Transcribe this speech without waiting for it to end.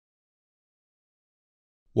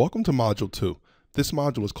Welcome to Module 2. This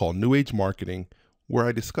module is called New Age Marketing, where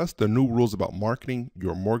I discuss the new rules about marketing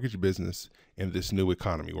your mortgage business in this new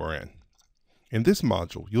economy we're in. In this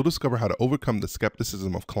module, you'll discover how to overcome the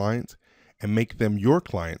skepticism of clients and make them your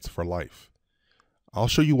clients for life. I'll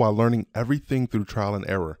show you why learning everything through trial and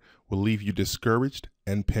error will leave you discouraged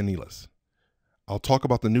and penniless. I'll talk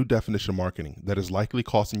about the new definition of marketing that is likely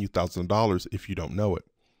costing you thousands of dollars if you don't know it.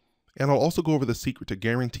 And I'll also go over the secret to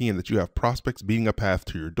guaranteeing that you have prospects beating a path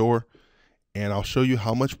to your door, and I'll show you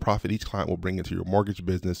how much profit each client will bring into your mortgage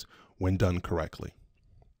business when done correctly.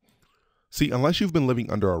 See, unless you've been living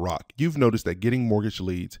under a rock, you've noticed that getting mortgage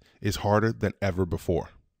leads is harder than ever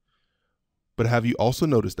before. But have you also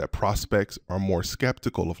noticed that prospects are more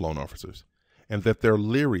skeptical of loan officers and that they're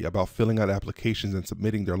leery about filling out applications and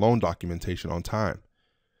submitting their loan documentation on time?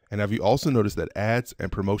 And have you also noticed that ads and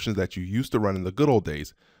promotions that you used to run in the good old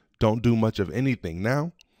days don't do much of anything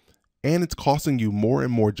now, and it's costing you more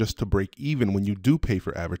and more just to break even when you do pay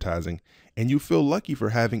for advertising, and you feel lucky for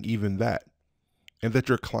having even that, and that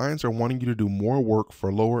your clients are wanting you to do more work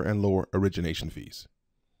for lower and lower origination fees?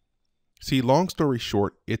 See, long story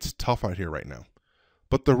short, it's tough out here right now.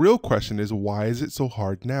 But the real question is, why is it so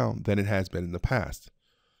hard now than it has been in the past?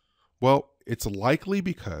 Well, it's likely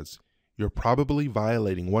because you're probably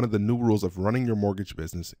violating one of the new rules of running your mortgage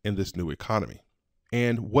business in this new economy.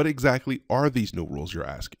 And what exactly are these new rules, you're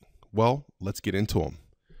asking? Well, let's get into them.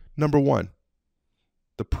 Number one,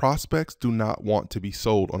 the prospects do not want to be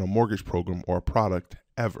sold on a mortgage program or a product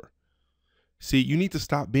ever. See, you need to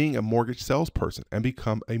stop being a mortgage salesperson and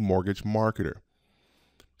become a mortgage marketer.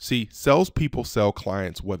 See, salespeople sell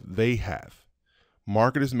clients what they have.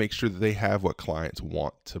 Marketers make sure that they have what clients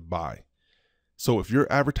want to buy. So if your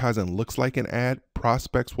advertising looks like an ad,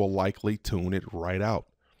 prospects will likely tune it right out,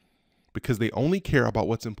 because they only care about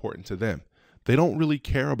what's important to them. They don't really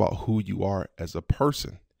care about who you are as a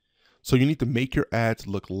person. So you need to make your ads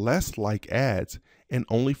look less like ads and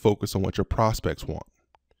only focus on what your prospects want.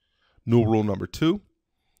 New rule number 2,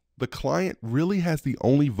 the client really has the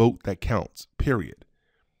only vote that counts, period.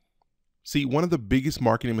 See, one of the biggest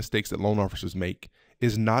marketing mistakes that loan officers make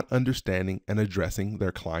is not understanding and addressing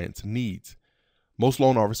their clients' needs. Most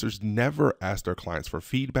loan officers never ask their clients for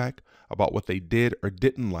feedback about what they did or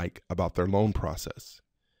didn't like about their loan process.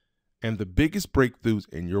 And the biggest breakthroughs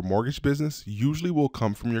in your mortgage business usually will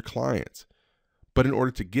come from your clients. But in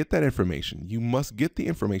order to get that information, you must get the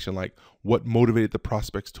information like what motivated the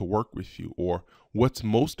prospects to work with you, or what's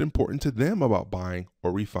most important to them about buying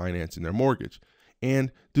or refinancing their mortgage.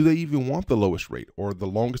 And do they even want the lowest rate or the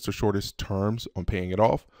longest or shortest terms on paying it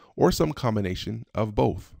off, or some combination of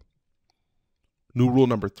both? New rule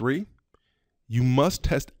number 3, you must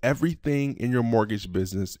test everything in your mortgage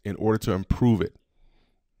business in order to improve it.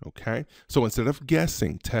 Okay, so instead of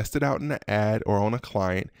guessing, test it out in an ad or on a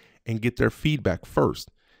client and get their feedback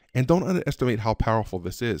first. And don't underestimate how powerful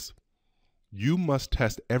this is. You must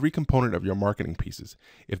test every component of your marketing pieces.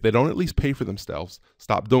 If they don't at least pay for themselves,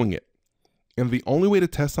 stop doing it. And the only way to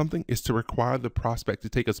test something is to require the prospect to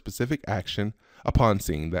take a specific action upon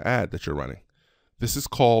seeing the ad that you're running. This is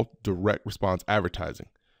called direct response advertising,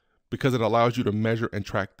 because it allows you to measure and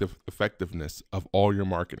track the effectiveness of all your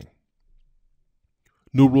marketing.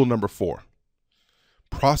 New rule number 4,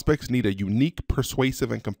 prospects need a unique,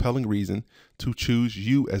 persuasive, and compelling reason to choose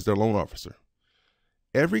you as their loan officer.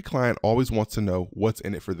 Every client always wants to know what's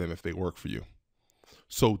in it for them if they work for you.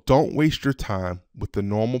 So don't waste your time with the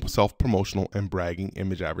normal self-promotional and bragging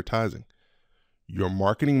image advertising. Your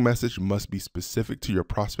marketing message must be specific to your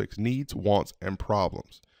prospect's needs, wants, and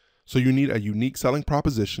problems. So you need a unique selling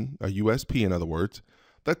proposition, a USP in other words,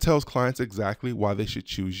 that tells clients exactly why they should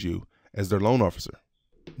choose you as their loan officer.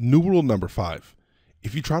 New rule number 5,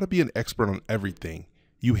 if you try to be an expert on everything,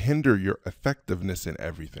 you hinder your effectiveness in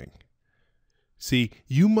everything. See,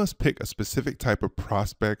 you must pick a specific type of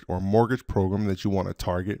prospect or mortgage program that you want to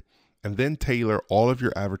target, and then tailor all of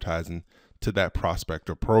your advertising to that prospect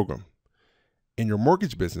or program. In your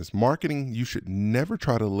mortgage business, marketing, you should never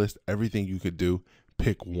try to list everything you could do.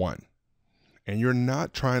 Pick one. And you're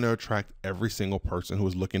not trying to attract every single person who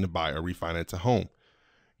is looking to buy or refinance a home.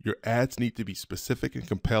 Your ads need to be specific and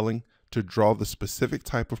compelling to draw the specific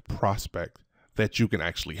type of prospect that you can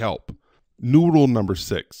actually help. New rule number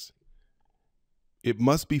 6, it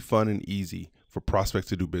must be fun and easy for prospects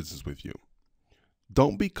to do business with you.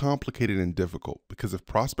 Don't be complicated and difficult, because if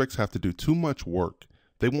prospects have to do too much work,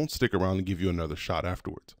 they won't stick around and give you another shot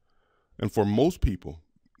afterwards. And for most people,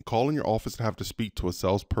 calling your office to have to speak to a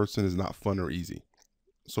salesperson is not fun or easy.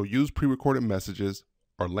 So use pre-recorded messages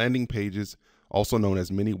or landing pages, also known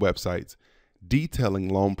as mini websites, detailing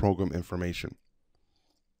loan program information.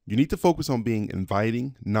 You need to focus on being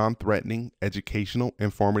inviting, non-threatening, educational,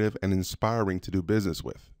 informative, and inspiring to do business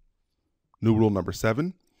with. New rule number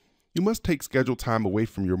 7, you must take scheduled time away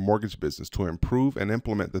from your mortgage business to improve and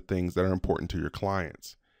implement the things that are important to your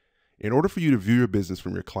clients. In order for you to view your business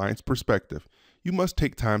from your client's perspective, you must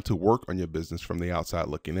take time to work on your business from the outside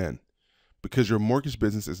looking in. Because your mortgage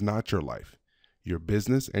business is not your life. Your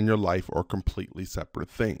business and your life are completely separate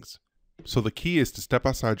things. So the key is to step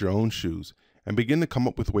outside your own shoes and begin to come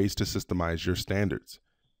up with ways to systemize your standards.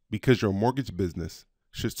 Because your mortgage business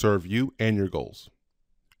should serve you and your goals.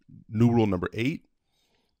 New rule number 8,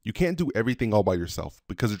 you can't do everything all by yourself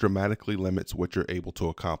because it dramatically limits what you're able to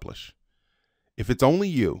accomplish. If it's only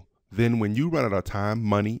you, then when you run out of time,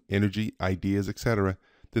 money, energy, ideas, etc.,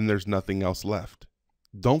 then there's nothing else left.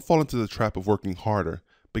 Don't fall into the trap of working harder,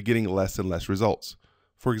 but getting less and less results.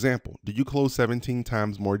 For example, do you close 17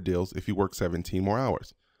 times more deals if you work 17 more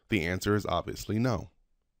hours? The answer is obviously no.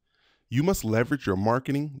 You must leverage your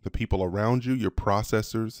marketing, the people around you, your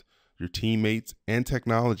processors, your teammates, and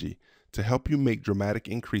technology to help you make dramatic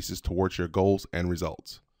increases towards your goals and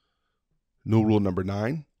results. New rule number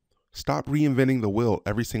 9, stop reinventing the wheel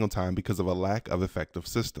every single time because of a lack of effective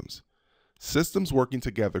systems. Systems working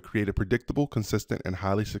together create a predictable, consistent, and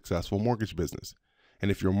highly successful mortgage business.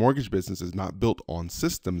 And if your mortgage business is not built on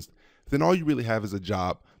systems, then all you really have is a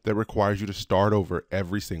job that requires you to start over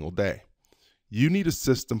every single day. You need a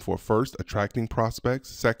system for first, attracting prospects,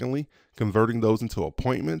 secondly, converting those into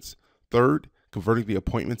appointments, third, converting the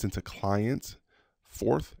appointments into clients,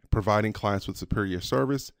 fourth, providing clients with superior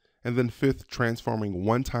service, and then fifth, transforming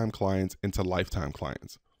one-time clients into lifetime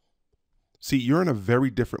clients. See, you're in a very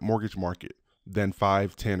different mortgage market than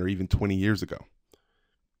 5, 10, or even 20 years ago.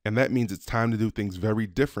 And that means it's time to do things very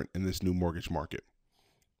different in this new mortgage market.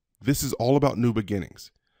 This is all about new beginnings,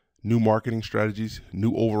 new marketing strategies,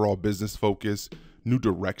 new overall business focus, new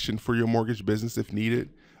direction for your mortgage business if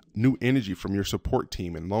needed, new energy from your support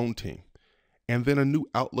team and loan team, and then a new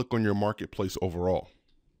outlook on your marketplace overall.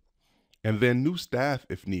 And then new staff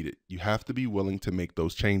if needed. You have to be willing to make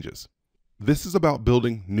those changes. This is about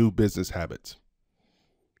building new business habits.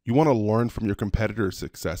 You want to learn from your competitors'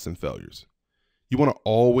 success and failures. You want to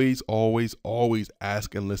always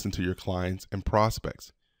ask and listen to your clients and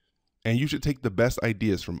prospects. And you should take the best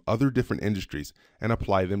ideas from other different industries and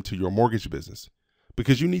apply them to your mortgage business,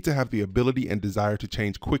 because you need to have the ability and desire to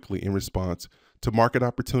change quickly in response to market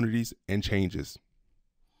opportunities and changes.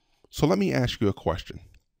 So let me ask you a question.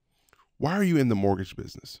 Why are you in the mortgage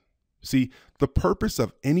business? See, the purpose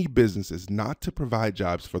of any business is not to provide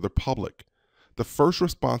jobs for the public. The first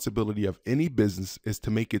responsibility of any business is to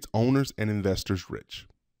make its owners and investors rich.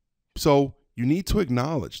 So you need to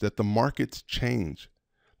acknowledge that the markets change.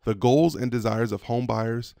 The goals and desires of home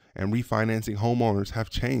buyers and refinancing homeowners have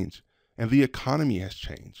changed, and the economy has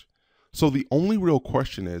changed. So the only real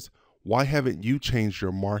question is, why haven't you changed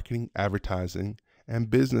your marketing, advertising, and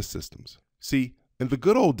business systems? See, in the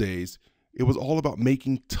good old days, it was all about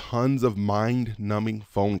making tons of mind-numbing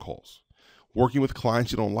phone calls, working with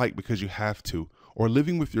clients you don't like because you have to, or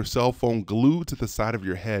living with your cell phone glued to the side of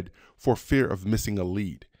your head for fear of missing a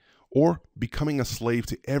lead, or becoming a slave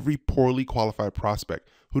to every poorly qualified prospect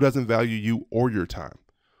who doesn't value you or your time,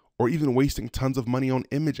 or even wasting tons of money on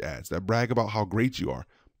image ads that brag about how great you are,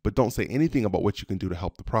 but don't say anything about what you can do to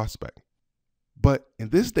help the prospect. But in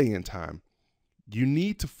this day and time, you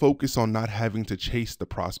need to focus on not having to chase the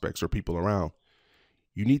prospects or people around.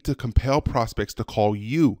 You need to compel prospects to call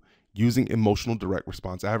you using emotional direct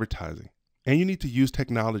response advertising. And you need to use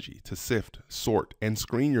technology to sift, sort, and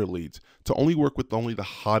screen your leads to only work with only the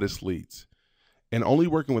hottest leads, and only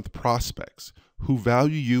working with prospects who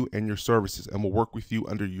value you and your services and will work with you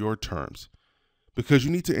under your terms. Because you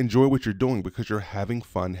need to enjoy what you're doing, because you're having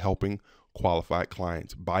fun helping qualified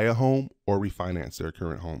clients buy a home or refinance their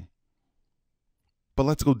current home. But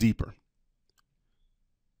let's go deeper.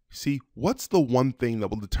 See, what's the one thing that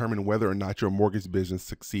will determine whether or not your mortgage business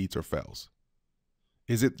succeeds or fails?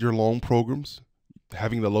 Is it your loan programs,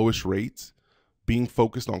 having the lowest rates, being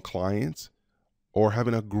focused on clients, or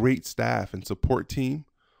having a great staff and support team,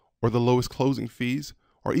 or the lowest closing fees,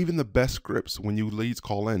 or even the best scripts when you leads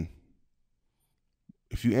call in?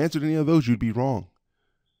 If you answered any of those, you'd be wrong.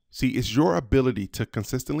 See, it's your ability to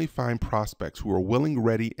consistently find prospects who are willing,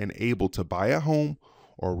 ready, and able to buy a home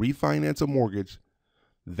or refinance a mortgage.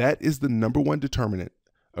 That is the number one determinant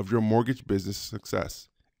of your mortgage business success.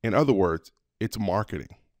 In other words, it's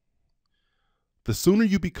marketing. The sooner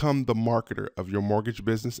you become the marketer of your mortgage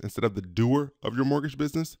business instead of the doer of your mortgage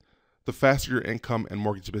business, the faster your income and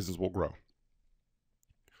mortgage business will grow.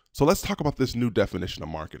 So let's talk about this new definition of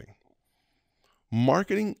marketing.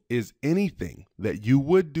 Marketing is anything that you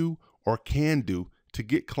would do or can do to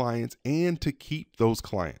get clients and to keep those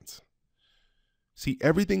clients. See,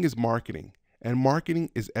 everything is marketing, and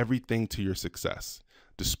marketing is everything to your success.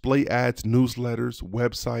 Display ads, newsletters,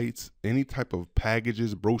 websites, any type of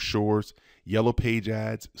packages, brochures, yellow page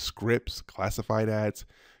ads, scripts, classified ads,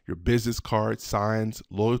 your business cards, signs,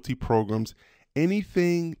 loyalty programs,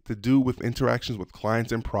 anything to do with interactions with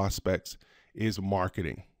clients and prospects is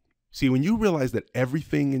marketing. See, when you realize that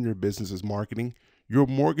everything in your business is marketing, your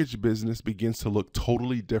mortgage business begins to look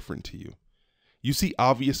totally different to you. You see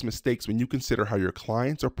obvious mistakes when you consider how your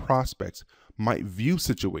clients or prospects might view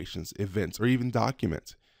situations, events, or even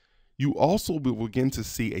documents. You also will begin to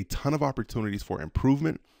see a ton of opportunities for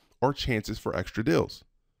improvement or chances for extra deals.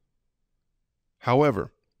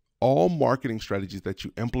 However, all marketing strategies that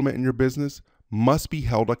you implement in your business must be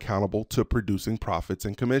held accountable to producing profits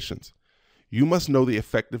and commissions. You must know the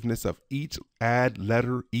effectiveness of each ad,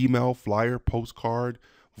 letter, email, flyer, postcard,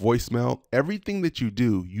 voicemail, everything that you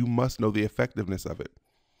do, you must know the effectiveness of it,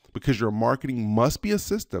 because your marketing must be a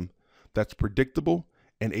system that's predictable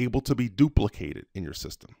and able to be duplicated in your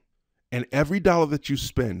system. And every dollar that you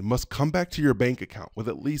spend must come back to your bank account with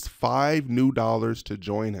at least $5 new to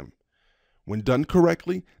join him. When done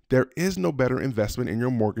correctly, there is no better investment in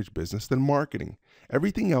your mortgage business than marketing.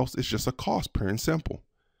 Everything else is just a cost, pure and simple,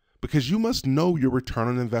 because you must know your return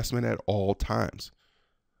on investment at all times.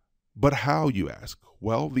 But how, you ask?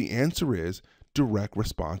 Well, the answer is direct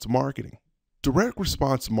response marketing. Direct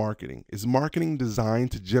response marketing is marketing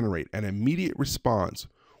designed to generate an immediate response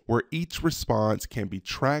where each response can be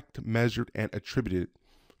tracked, measured, and attributed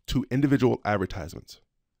to individual advertisements.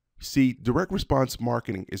 See, direct response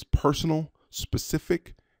marketing is personal,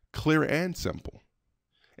 specific, clear, and simple.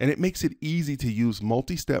 And it makes it easy to use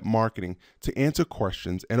multi-step marketing to answer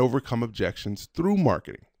questions and overcome objections through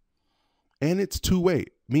marketing. And it's two-way,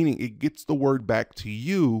 meaning it gets the word back to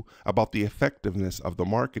you about the effectiveness of the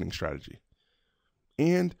marketing strategy.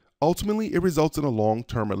 And ultimately, it results in a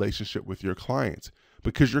long-term relationship with your clients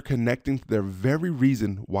because you're connecting to their very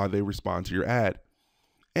reason why they respond to your ad.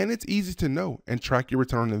 And it's easy to know and track your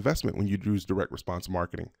return on investment when you use direct response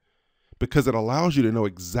marketing, because it allows you to know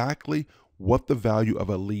exactly what the value of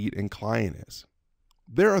a lead and client is.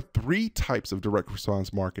 There are 3 types of direct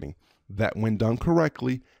response marketing that, when done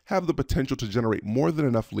correctly, have the potential to generate more than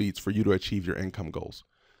enough leads for you to achieve your income goals.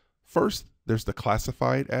 First, there's the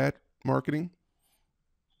classified ad marketing.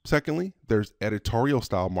 Secondly, there's editorial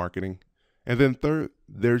style marketing. And then third,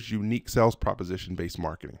 there's unique sales proposition based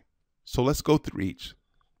marketing. So let's go through each.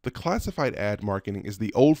 The classified ad marketing is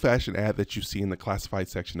the old-fashioned ad that you see in the classified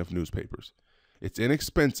section of newspapers. It's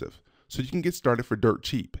inexpensive, so you can get started for dirt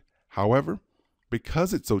cheap. However,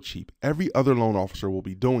 because it's so cheap, every other loan officer will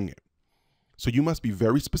be doing it. So you must be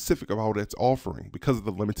very specific about what it's offering because of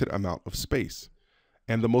the limited amount of space.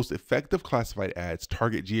 And the most effective classified ads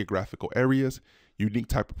target geographical areas, unique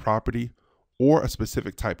type of property, or a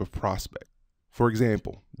specific type of prospect. For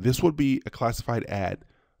example, this would be a classified ad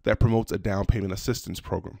that promotes a down payment assistance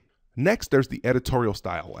program. Next, there's the editorial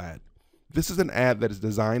style ad. This is an ad that is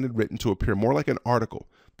designed and written to appear more like an article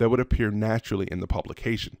that would appear naturally in the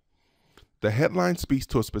publication. The headline speaks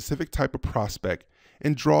to a specific type of prospect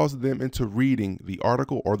and draws them into reading the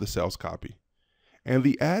article or the sales copy. And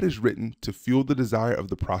the ad is written to fuel the desire of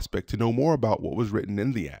the prospect to know more about what was written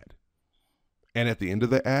in the ad. And at the end of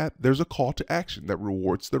the ad, there's a call to action that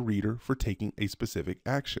rewards the reader for taking a specific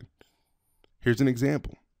action. Here's an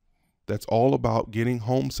example. That's all about getting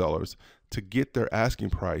home sellers to get their asking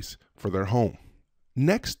price for their home.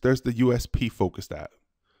 Next, there's the USP focused ad.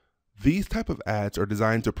 These type of ads are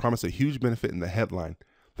designed to promise a huge benefit in the headline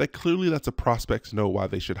that clearly lets the prospects know why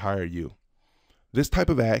they should hire you. This type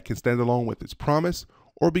of ad can stand alone with its promise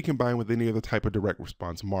or be combined with any other type of direct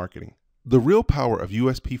response marketing. The real power of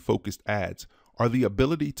USP focused ads are the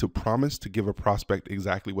ability to promise to give a prospect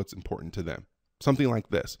exactly what's important to them. Something like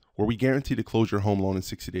this, where we guarantee to close your home loan in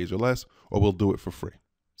 60 days or less, or we'll do it for free.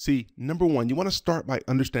 See, number one, you want to start by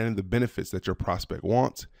understanding the benefits that your prospect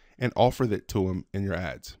wants and offer that to them in your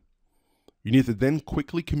ads. You need to then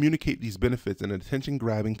quickly communicate these benefits in an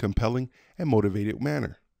attention-grabbing, compelling, and motivated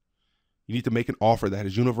manner. You need to make an offer that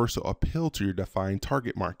has universal appeal to your defined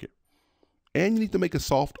target market. And you need to make a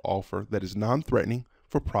soft offer that is non-threatening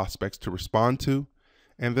for prospects to respond to.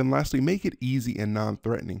 And then lastly, make it easy and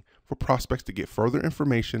non-threatening for prospects to get further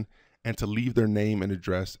information and to leave their name and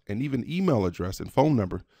address and even email address and phone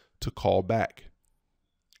number to call back.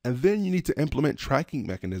 And then you need to implement tracking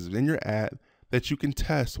mechanisms in your ad that you can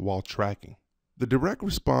test while tracking. The direct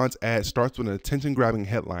response ad starts with an attention-grabbing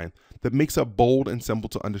headline that makes a bold and simple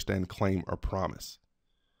to understand claim or promise.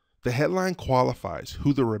 The headline qualifies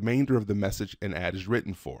who the remainder of the message and ad is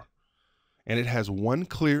written for. And it has one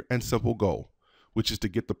clear and simple goal, which is to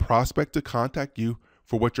get the prospect to contact you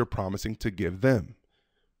for what you're promising to give them,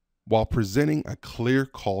 while presenting a clear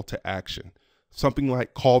call to action. Something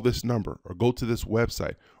like call this number or go to this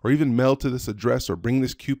website or even mail to this address or bring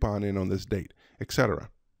this coupon in on this date, etc.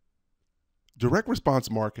 Direct response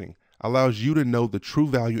marketing allows you to know the true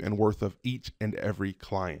value and worth of each and every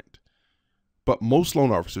client. But most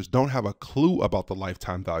loan officers don't have a clue about the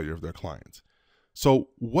lifetime value of their clients. So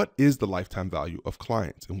what is the lifetime value of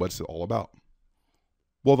clients and what's it all about?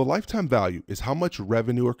 Well, the lifetime value is how much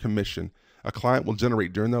revenue or commission a client will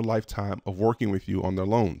generate during their lifetime of working with you on their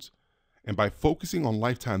loans. And by focusing on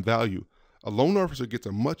lifetime value, a loan officer gets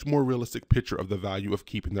a much more realistic picture of the value of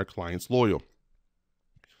keeping their clients loyal.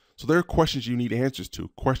 So there are questions you need answers to.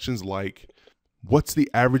 Questions like, what's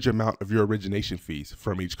the average amount of your origination fees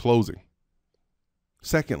from each closing?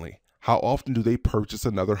 Secondly, how often do they purchase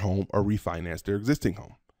another home or refinance their existing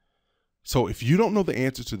home? So if you don't know the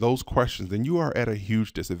answer to those questions, then you are at a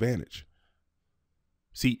huge disadvantage.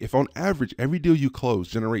 See, if on average, every deal you close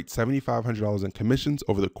generates $7,500 in commissions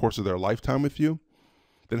over the course of their lifetime with you,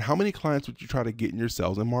 then how many clients would you try to get in your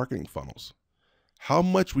sales and marketing funnels? How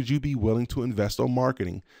much would you be willing to invest on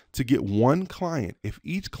marketing to get one client if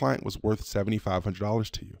each client was worth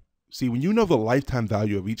 $7,500 to you? See, when you know the lifetime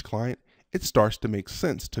value of each client, it starts to make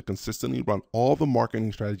sense to consistently run all the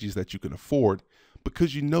marketing strategies that you can afford,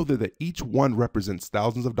 because you know that each one represents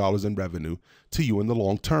thousands of dollars in revenue to you in the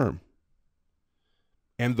long term.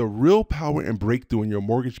 And the real power and breakthrough in your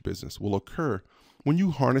mortgage business will occur when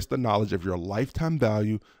you harness the knowledge of your lifetime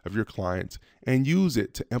value of your clients and use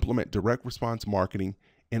it to implement direct response marketing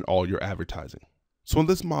in all your advertising. So in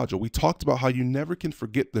this module, we talked about how you never can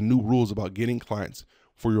forget the new rules about getting clients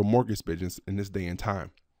for your mortgage business in this day and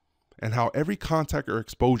time, and how every contact or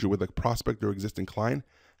exposure with a prospect or existing client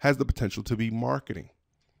has the potential to be marketing,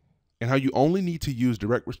 and how you only need to use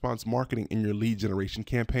direct response marketing in your lead generation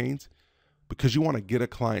campaigns because you want to get a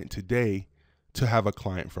client today to have a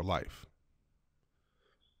client for life.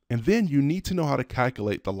 And then you need to know how to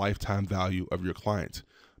calculate the lifetime value of your clients,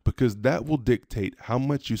 because that will dictate how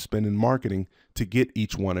much you spend in marketing to get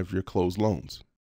each one of your closed loans.